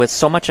With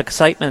so much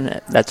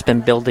excitement that's been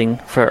building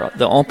for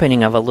the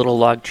opening of a little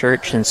log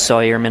church in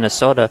Sawyer,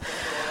 Minnesota,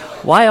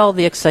 why all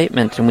the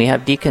excitement? And we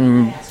have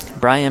Deacon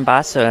Brian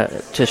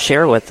Bassa to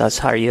share with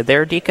us. Are you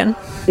there, Deacon?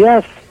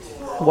 Yes.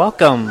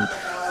 Welcome.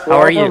 How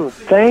are you?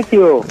 Thank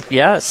you.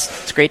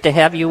 Yes, it's great to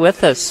have you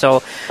with us. So,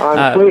 it's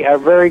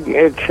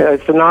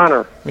an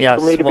honor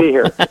for me to be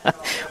here.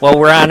 Well,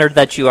 we're honored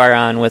that you are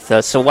on with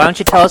us. So why don't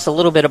you tell us a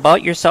little bit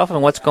about yourself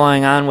and what's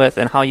going on with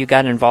and how you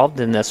got involved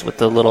in this with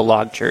the Little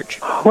Log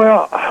Church?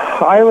 Well,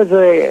 I was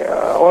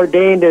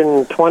ordained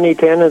in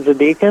 2010 as a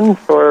deacon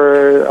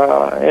for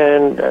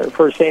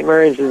St.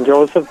 Mary's and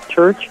Joseph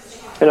Church,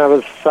 and I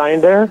was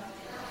assigned there.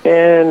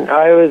 And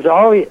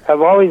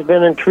I've always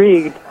been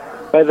intrigued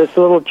by this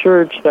little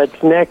church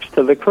that's next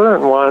to the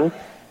current one,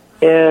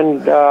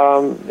 and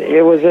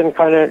it was in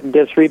kind of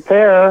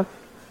disrepair.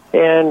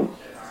 And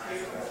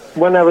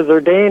when I was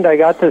ordained, I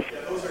got this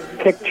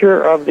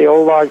picture of the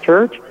old log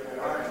church,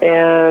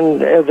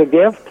 and as a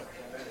gift.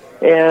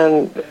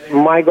 And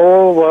my own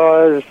goal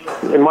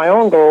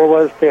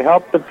was to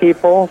help the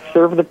people,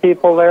 serve the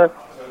people there,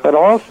 but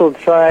also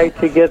try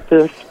to get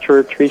this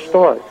church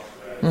restored.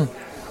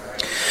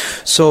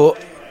 So,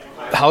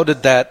 how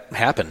did that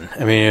happen?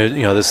 I mean,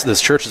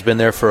 this church has been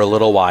there for a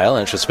little while,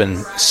 and it's just been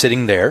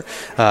sitting there.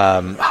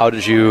 How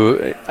did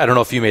you? I don't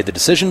know if you made the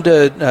decision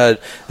to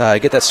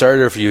get that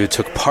started, or if you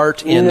took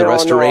part in the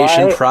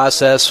restoration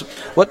process.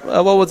 What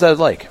was that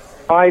like?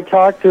 I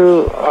talked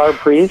to our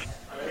priest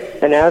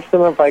and asked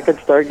him if I could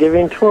start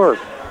giving tours.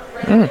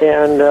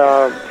 And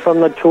from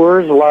the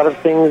tours, a lot of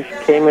things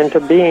came into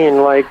being.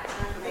 Like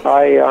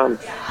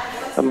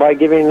by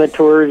giving the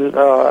tours,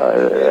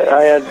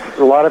 I had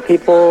a lot of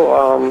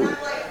people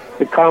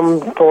to come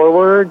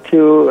forward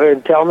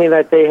to tell me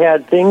that they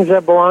had things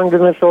that belonged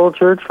in this old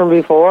church from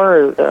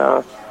before,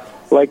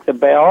 like the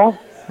bell,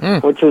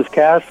 which was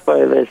cast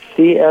by the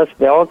C.S.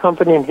 Bell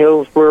Company in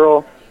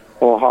Hillsboro,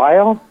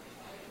 Ohio,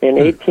 in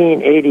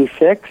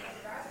 1886.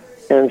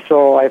 And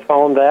so I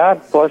found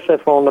that. Plus, I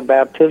found the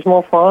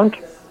baptismal font,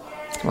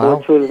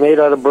 which was made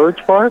out of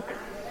birch bark.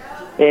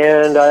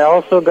 And I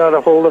also got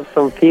a hold of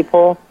some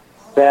people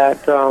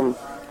that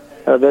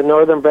the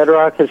Northern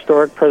Bedrock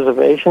Historic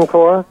Preservation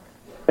Corps,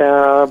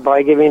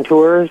 by giving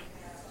tours,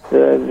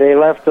 they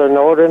left a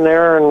note in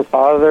there, and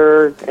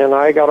Father and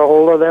I got a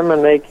hold of them,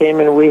 and they came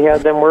and we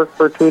had them work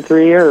for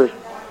 2-3 years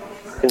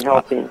in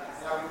helping.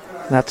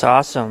 That's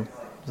awesome.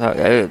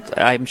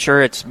 I'm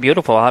sure it's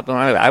beautiful.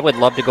 I would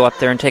love to go up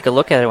there and take a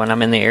look at it when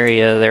I'm in the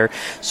area there.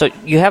 So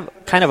you have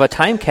kind of a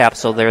time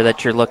capsule there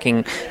that you're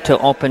looking to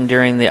open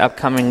during the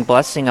upcoming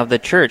blessing of the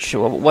church.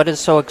 What is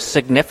so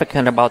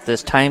significant about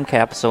this time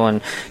capsule,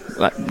 and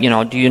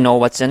do you know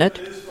what's in it?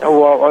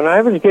 Well, when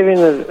I was giving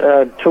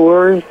the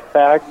tours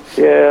back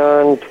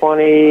in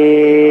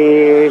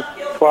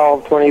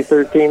 2012,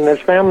 2013, this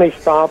family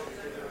stopped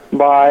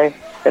by,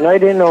 and I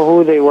didn't know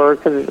who they were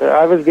because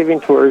I was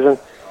giving tours,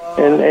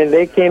 and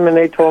they came and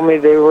they told me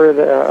they were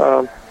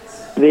the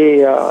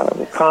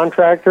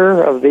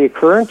contractor of the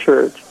current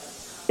church.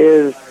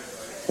 His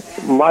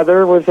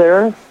mother was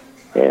there,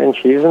 and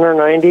she's in her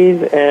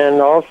 90s,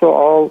 and also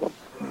all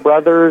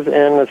brothers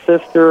and a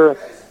sister,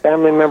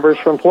 family members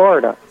from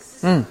Florida.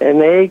 And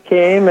they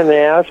came and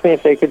they asked me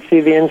if they could see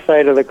the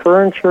inside of the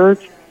current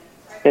church.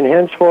 And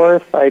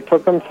henceforth, I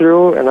took them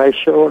through and I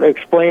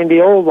explained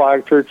the old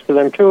log church to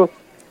them too.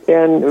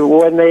 And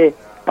when they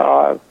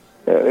got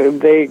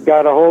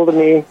a hold of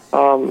me,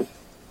 I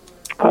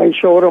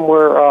showed them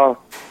where.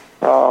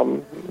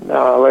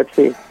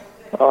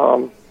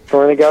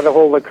 When they got a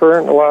hold of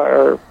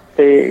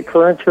the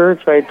current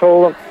church, I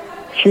told them.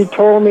 She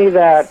told me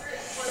that.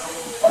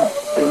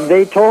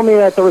 They told me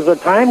that there was a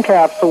time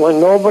capsule,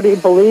 and nobody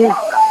believed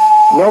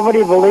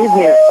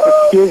me.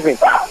 Excuse me.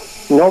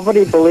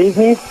 Nobody believed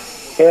me,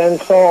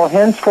 and so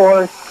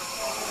henceforth,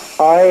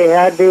 I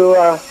had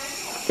to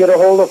get a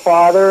hold of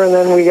Father, and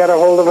then we got a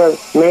hold of a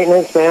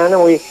maintenance man,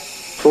 and we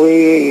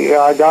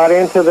got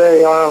into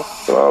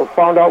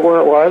found out where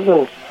it was,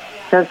 and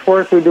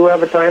henceforth we do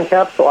have a time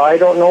capsule. I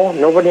don't know.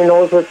 Nobody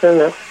knows what's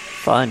in it.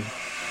 Fun.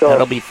 So,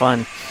 that'll be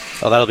fun.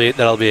 Oh,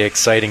 that'll be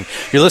exciting.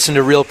 You're listening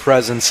to Real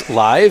Presence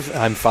Live.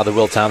 I'm Father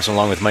Will Thompson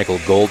along with Michael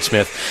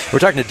Goldsmith. We're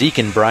talking to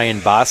Deacon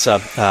Brian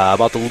Bassa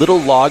about the Little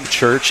Log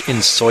Church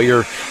in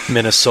Sawyer,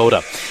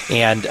 Minnesota.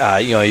 And,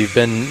 you've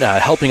been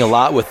helping a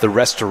lot with the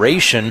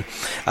restoration,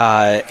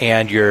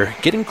 and you're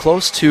getting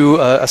close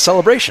to a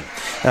celebration.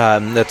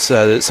 It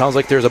sounds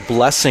like there's a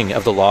blessing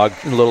of the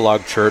Little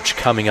Log Church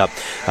coming up.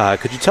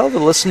 Could you tell the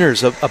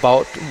listeners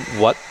about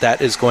what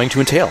that is going to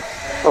entail?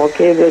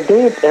 Okay, the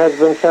date has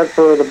been set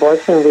for the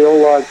blessing of the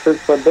Old Log Church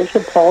by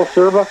Bishop Paul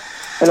Serba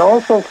and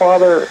also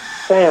Father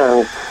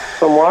Sands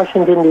from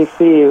Washington, D.C.,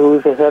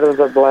 who's the head of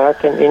the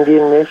Black and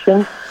Indian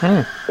Mission.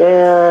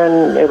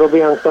 And it'll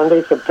be on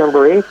Sunday,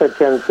 September 8th at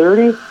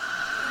 10:30,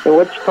 in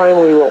which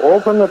time we will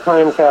open the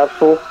time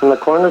capsule from the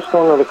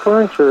cornerstone of the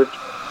current church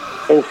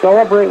and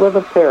celebrate with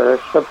the parish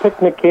a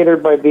picnic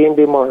catered by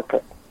B&B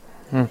Market.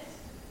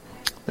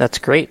 That's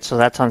great. So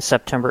that's on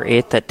September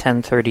 8th at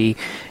 10:30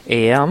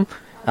 a.m.,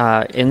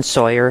 in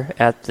Sawyer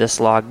at this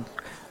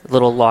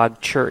little log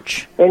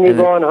church. And you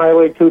go on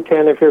Highway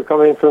 210 if you're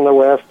coming from the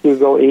west. You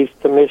go east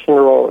to Mission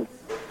Road.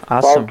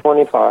 Awesome.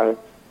 1225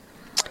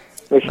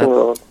 Mission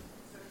Road.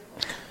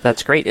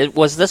 That's great.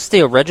 Was this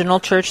the original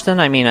church then?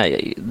 I mean,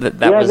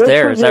 that was this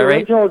there. Was is that the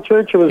right? Original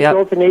church. It was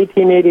built in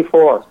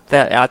 1884.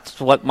 That's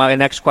what my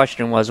next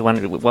question was.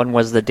 When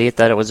was the date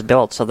that it was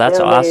built? So that's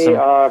and awesome.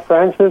 The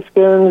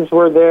Franciscans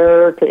were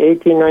there to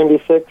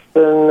 1896,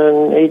 and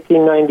then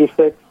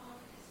 1896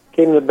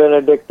 came the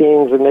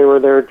Benedictines, and they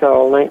were there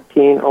till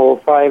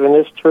 1905. And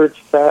this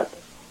church sat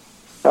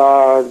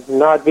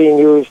not being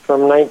used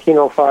from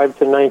 1905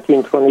 to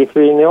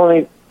 1923. And the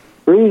only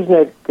reason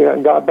it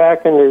got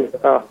back into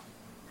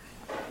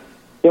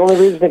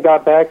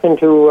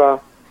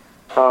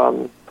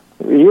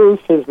use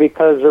is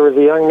because there was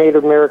a young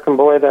Native American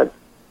boy that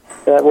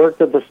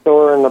worked at the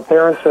store, and the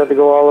parents had to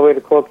go all the way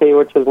to Cloquet,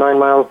 which is 9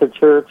 miles to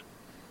church.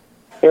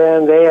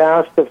 And they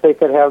asked if they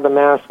could have the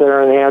Mass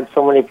there, and they had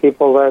so many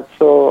people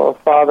so a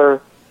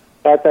father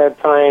at that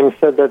time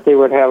said that they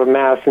would have a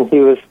Mass, and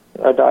he was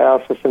a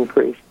diocesan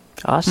priest.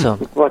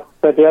 Awesome. But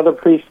the other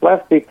priests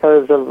left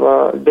because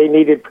of they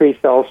needed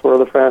priests elsewhere,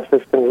 the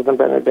Franciscans and the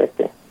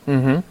Benedictines.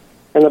 Mm-hmm.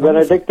 And the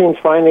Benedictines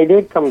finally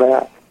did come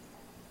back.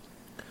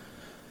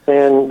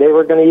 And they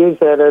were going to use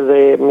that as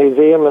a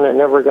museum, and it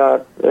never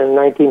got. In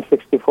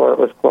 1964, it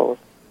was closed.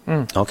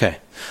 Okay,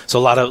 so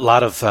a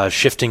lot of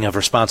shifting of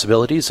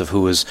responsibilities of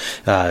who was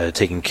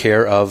taking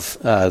care of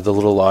the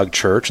little log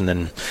church, and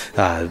then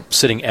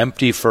sitting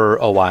empty for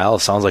a while.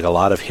 Sounds like a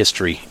lot of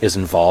history is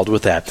involved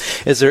with that.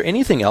 Is there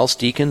anything else,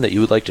 Deacon, that you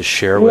would like to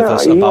share with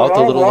us about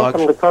the little log?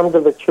 You're welcome to come to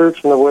the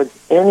church in the woods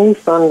any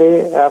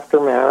Sunday after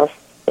Mass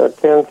at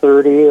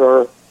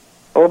 10:30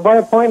 or by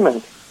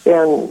appointment,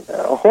 and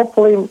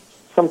hopefully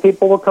some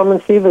people will come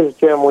and see this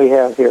gem we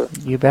have here.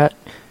 You bet.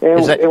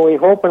 And we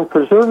hope in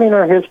preserving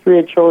our history,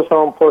 it shows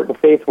how important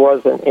faith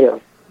was and is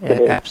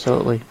today.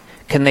 Absolutely.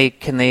 Can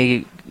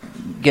they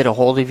get a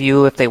hold of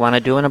you if they want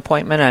to do an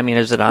appointment? I mean,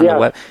 is it on the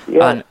web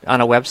on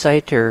a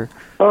website or?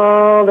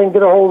 They can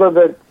get a hold of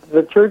the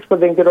church,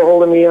 but they can get a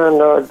hold of me on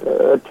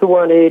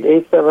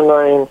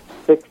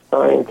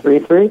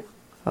 218-879-6933.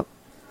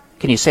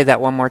 Can you say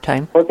that one more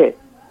time? Okay,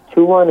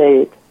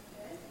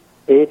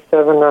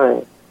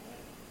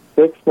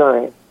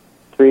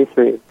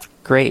 218-879-6933.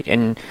 Great.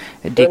 And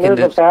Deacon, and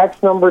there's a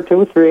fax number,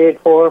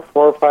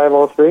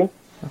 384-4503.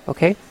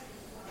 Okay.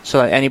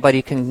 So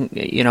anybody can,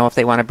 if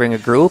they want to bring a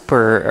group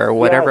or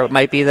whatever it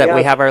might be that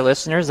we have our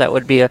listeners, that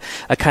would be a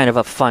kind of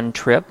a fun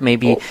trip.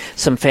 Maybe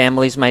some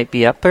families might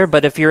be up there.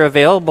 But if you're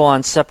available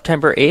on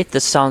September 8th,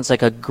 this sounds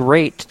like a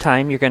great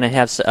time. You're going to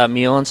have a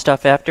meal and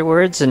stuff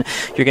afterwards, and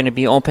you're going to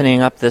be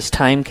opening up this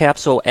time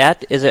capsule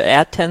is it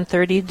at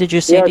 10:30, did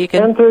you say,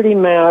 Deacon? 10:30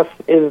 Mass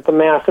is the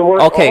Mass. And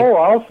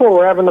also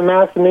we're having the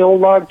Mass in the old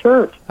log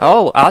church.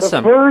 Oh,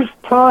 awesome. The first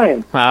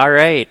time. All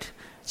right.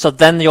 So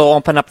then you'll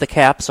open up the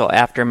capsule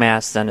after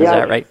Mass then, is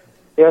that right?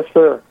 Yes,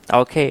 sir.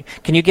 Okay.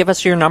 Can you give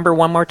us your number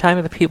one more time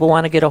if people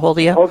want to get a hold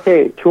of you?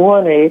 Okay,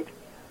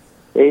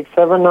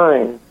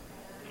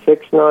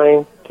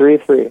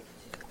 218-879-6933.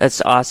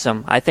 That's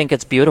awesome. I think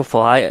it's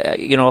beautiful.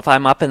 If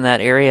I'm up in that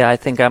area, I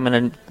think I'm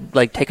going to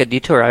take a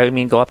detour. I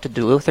mean, go up to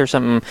Duluth or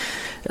something.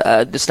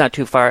 It's not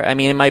too far. I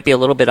mean, it might be a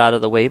little bit out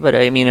of the way, but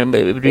I mean, it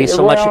would be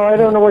so much. Well, I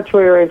don't know which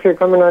way. If you're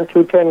coming on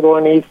 210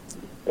 going east,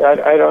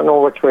 I don't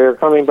know which way you're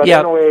coming, but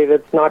anyway,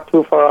 it's not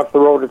too far off the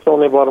road. It's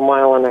only about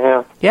 1.5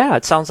 miles. Yeah,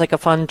 it sounds like a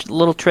fun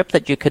little trip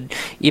that you could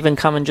even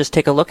come and just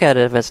take a look at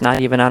it if it's not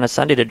even on a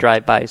Sunday to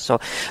drive by.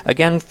 So,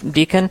 again,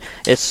 Deacon,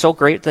 it's so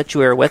great that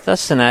you are with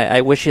us, and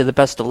I wish you the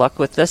best of luck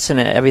with this and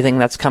everything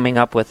that's coming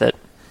up with it.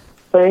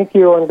 Thank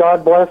you, and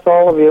God bless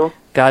all of you.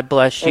 God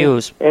bless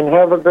you. And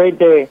have a great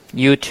day.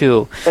 You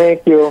too.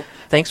 Thank you.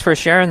 Thanks for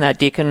sharing that,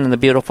 Deacon, and the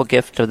beautiful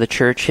gift of the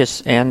church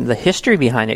and the history behind it.